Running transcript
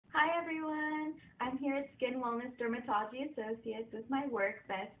Hi everyone, I'm here at Skin Wellness Dermatology Associates with my work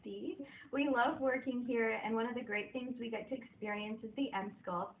bestie. We love working here, and one of the great things we get to experience is the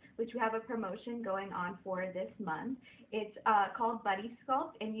emsculpt, which we have a promotion going on for this month. It's called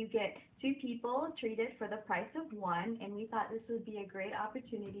Buddysculpt, and you get two people treated for the price of one, and we thought this would be a great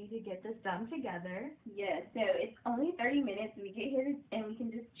opportunity to get this done together. Yes, so it's only 30 minutes. We get here and we can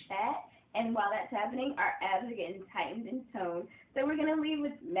just chat. And while that's happening, our abs are getting tightened and toned. So we're going to leave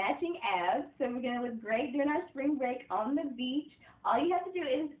with matching abs. So we're going to look great during our spring break on the beach. All you have to do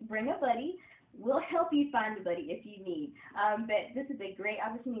is bring a buddy. We'll help you find a buddy if you need. But this is a great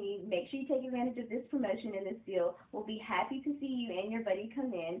opportunity. Make sure you take advantage of this promotion and this deal. We'll be happy to see you and your buddy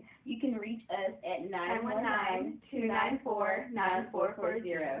come in. You can reach us at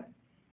 919-294-9440.